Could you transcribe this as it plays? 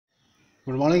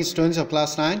Good morning, students of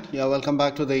class 9. You are welcome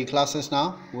back to the classes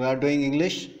now. We are doing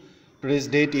English. Today's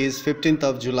date is 15th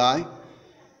of July.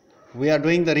 We are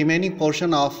doing the remaining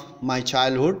portion of my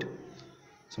childhood.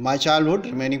 So my childhood,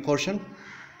 remaining portion.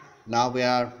 Now we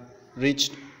are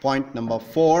reached point number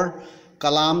 4.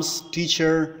 Kalam's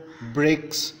teacher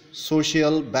breaks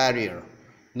social barrier.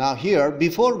 Now here,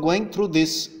 before going through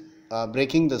this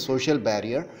breaking the social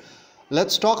barrier,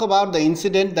 let's talk about the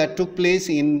incident that took place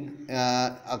in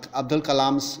Abdul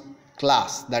Kalam's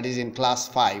class, that is in class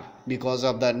 5, because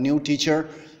of the new teacher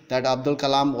that Abdul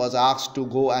Kalam was asked to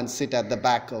go and sit at the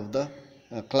back of the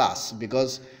class,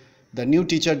 because the new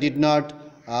teacher did not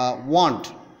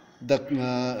want the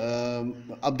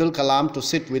Abdul Kalam to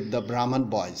sit with the Brahman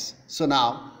boys. So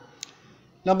now,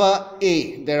 number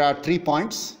A, there are 3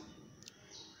 points.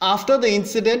 After the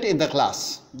incident in the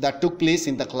class that took place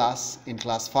in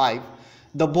class 5,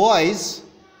 the boys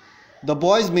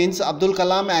means Abdul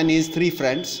Kalam and his 3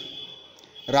 friends,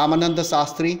 Ramananda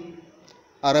Sastri,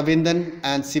 Aravindan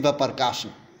and Siva Prakashan,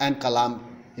 and Kalam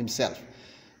himself.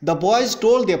 The boys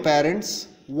told their parents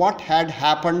what had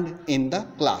happened in the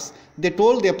class. They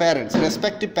told their parents,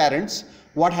 respective parents,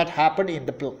 what had happened in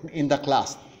the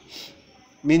class.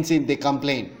 Means if they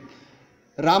complained.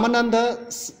 Ramananda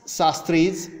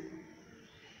Sastri's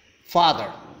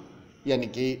father,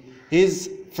 yani ki his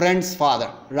friend's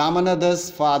father,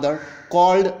 Ramananda's father,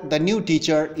 called the new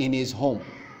teacher in his home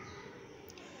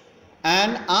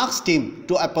and asked him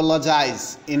to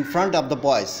apologize in front of the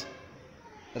boys.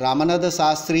 Ramananda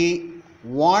Sastri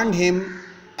warned him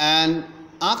and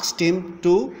asked him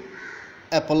to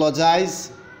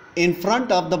apologize in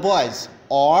front of the boys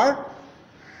or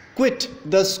quit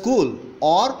the school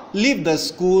or leave the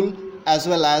school as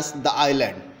well as the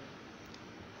island.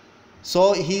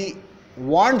 So he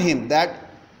warned him that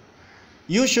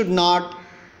you should not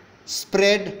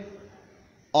spread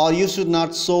or you should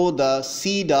not sow the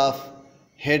seed of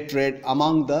hatred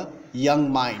among the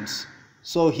young minds.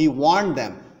 So he warned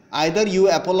them, either you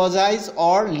apologize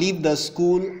or leave the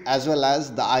school as well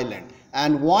as the island,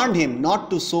 and warned him not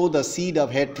to sow the seed of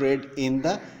hatred in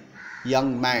the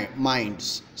young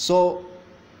minds. So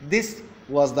this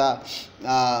was the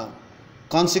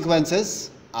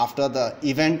consequences after the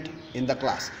event in the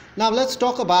class. Now let's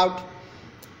talk about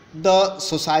the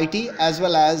society as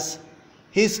well as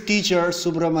his teacher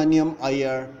Subramaniam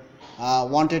Iyer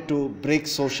wanted to break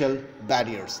social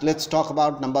barriers. Let's talk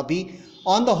about number B.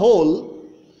 On the whole,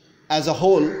 as a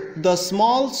whole, the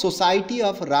small society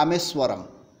of Rameswaram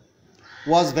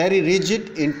was very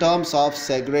rigid in terms of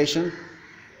segregation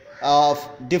of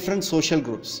different social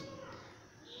groups.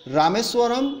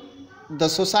 Rameswaram, the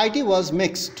society was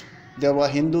mixed. There were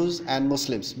Hindus and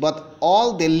Muslims, but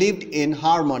all they lived in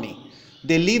harmony.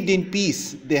 They lived in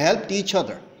peace. They helped each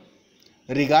other.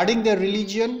 Regarding their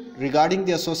religion, regarding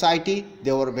their society,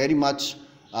 they were very much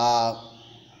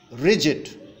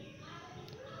rigid.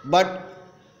 But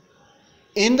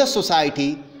in the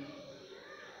society,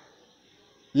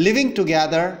 living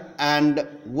together and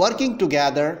working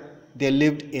together, they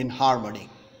lived in harmony.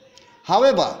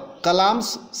 However,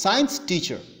 Kalam's science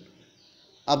teacher,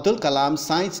 Abdul Kalam's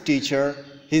science teacher,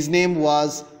 his name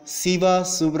was Siva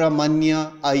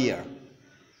Subramanya Iyer.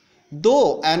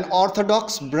 Though an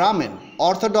orthodox Brahmin,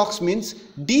 orthodox means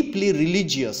deeply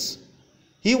religious.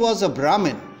 He was a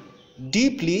Brahmin,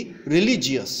 deeply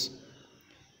religious.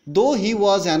 Though he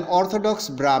was an orthodox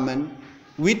Brahmin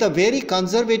with a very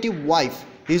conservative wife,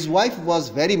 his wife was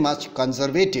very much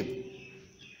conservative,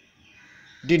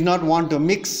 did not want to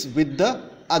mix with the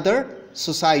other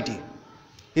society,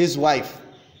 his wife.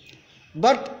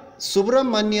 But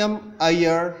Subramaniam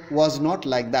Iyer was not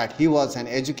like that. He was an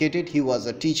educated, he was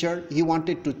a teacher. He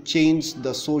wanted to change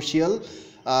the social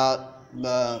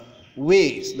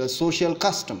ways, the social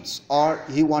customs, or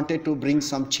he wanted to bring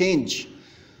some change.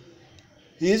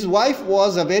 His wife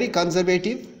was a very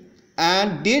conservative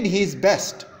and did his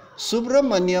best.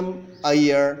 Subramaniam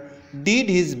Iyer did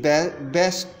his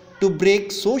best to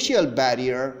break social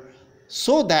barrier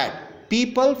so that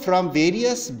people from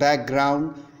various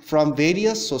backgrounds, from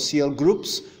various social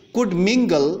groups could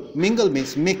mingle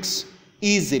means mix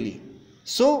easily.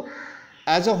 So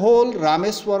as a whole,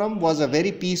 Rameswaram was a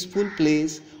very peaceful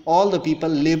place. All the people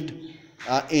lived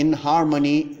in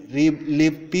harmony,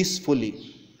 lived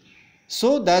peacefully.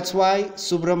 So that's why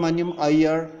Subramaniam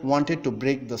Iyer wanted to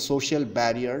break the social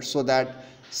barrier so that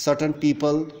certain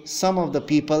people, some of the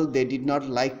people, they did not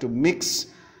like to mix.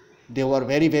 They were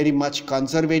very, very much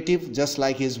conservative, just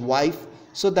like his wife.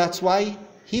 So that's why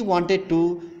he wanted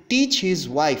to teach his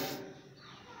wife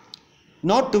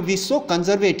not to be so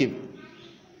conservative.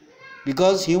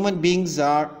 Because human beings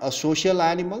are a social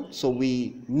animal, so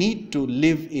we need to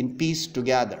live in peace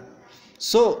together.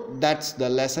 So that's the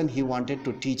lesson he wanted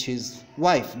to teach his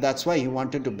wife. That's why he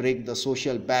wanted to break the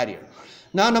social barrier.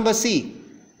 Now number C,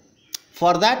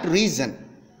 for that reason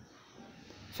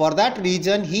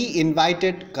he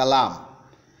invited Kalam.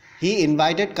 He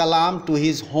invited Kalam to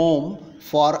his home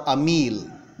for a meal.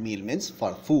 Meal means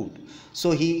for food.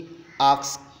 So he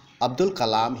asked Abdul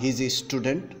Kalam, his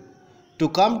student, to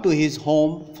come to his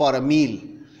home for a meal.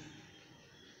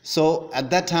 So at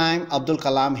that time Abdul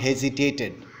Kalam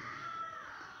hesitated,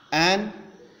 and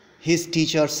his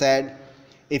teacher said,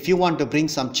 if you want to bring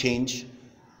some change,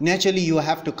 naturally you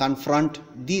have to confront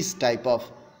these type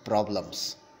of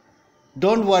problems.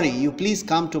 Don't worry, you please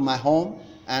come to my home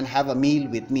and have a meal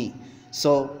with me.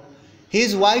 So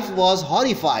his wife was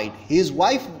horrified. His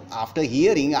wife,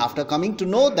 after coming to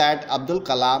know that Abdul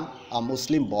Kalam, a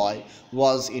Muslim boy,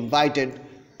 was invited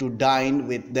to dine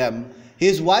with them,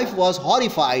 his wife was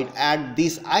horrified at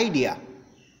this idea.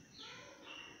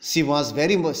 She was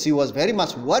very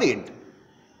much worried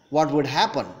what would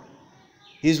happen.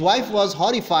 His wife was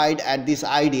horrified at this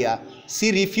idea.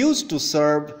 She refused to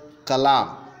serve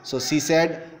Kalam. So she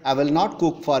said, I will not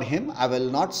cook for him, I will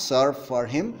not serve for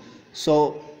him.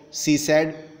 So she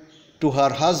said to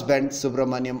her husband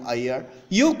Subramaniam Iyer,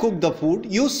 you cook the food,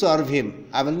 you serve him,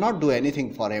 I will not do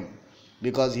anything for him,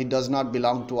 because he does not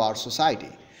belong to our society.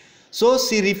 So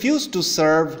she refused to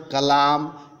serve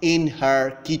Kalam in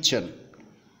her kitchen.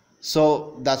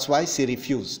 So that's why she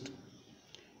refused.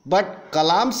 But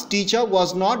Kalam's teacher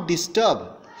was not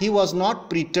disturbed. He was not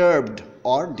perturbed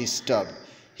or disturbed.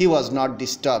 He was not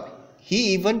disturbed.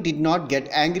 He even did not get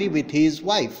angry with his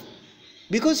wife,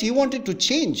 because he wanted to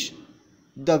change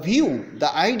the view,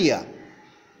 the idea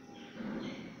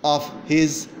of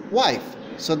his wife.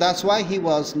 So that's why he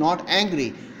was not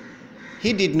angry.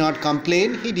 He did not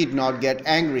complain. He did not get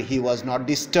angry. He was not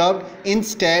disturbed.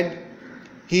 Instead,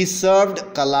 he served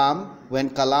Kalam. When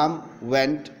Kalam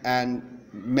went and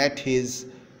met his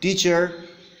teacher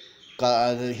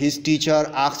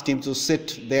asked him to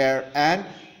sit there, and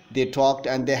they talked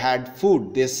and they had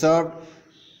food. They served.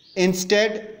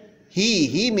 Instead,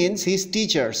 he means his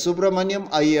teacher, Subramaniam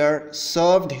Iyer,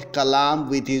 served Kalam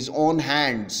with his own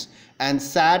hands and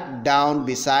sat down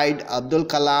beside Abdul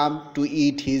Kalam to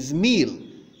eat his meal,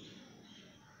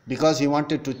 because he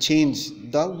wanted to change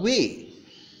the way,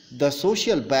 the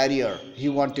social barrier he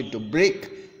wanted to break,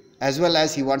 as well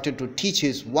as he wanted to teach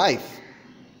his wife.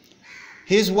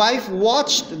 His wife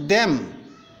watched them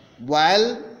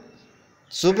while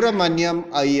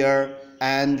Subramaniam Iyer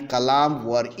and Kalam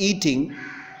were eating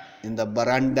in the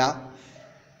veranda.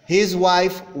 His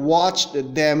wife watched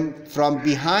them from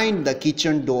behind the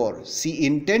kitchen door. She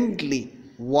intently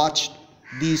watched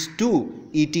these two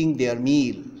eating their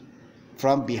meal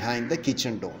from behind the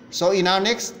kitchen door. So in our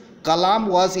next, Kalam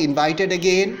was invited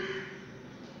again.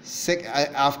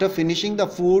 After finishing the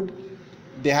food,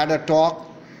 they had a talk.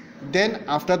 Then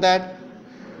after that,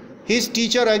 his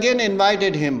teacher again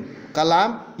invited him.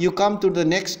 Kalam, you come to the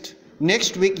next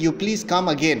week, you please come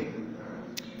again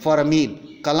for a meal.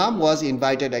 Kalam was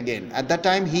invited again. At that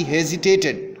time he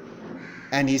hesitated,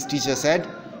 and his teacher said,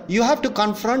 you have to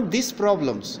confront these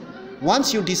problems.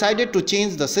 Once you decided to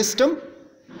change the system,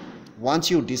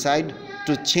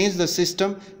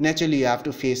 naturally you have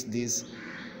to face these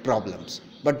problems.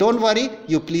 But don't worry,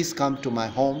 you please come to my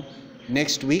home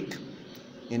next week,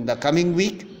 in the coming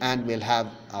week, and we'll have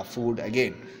our food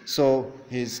again. So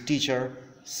his teacher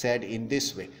said in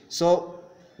this way. So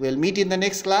we'll meet in the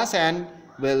next class and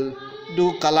we'll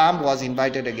do Kalam was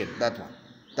invited again, that one.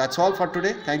 That's all for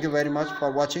today. Thank you very much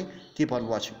for watching. Keep on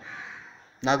watching.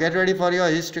 Now get ready for your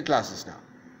history classes now.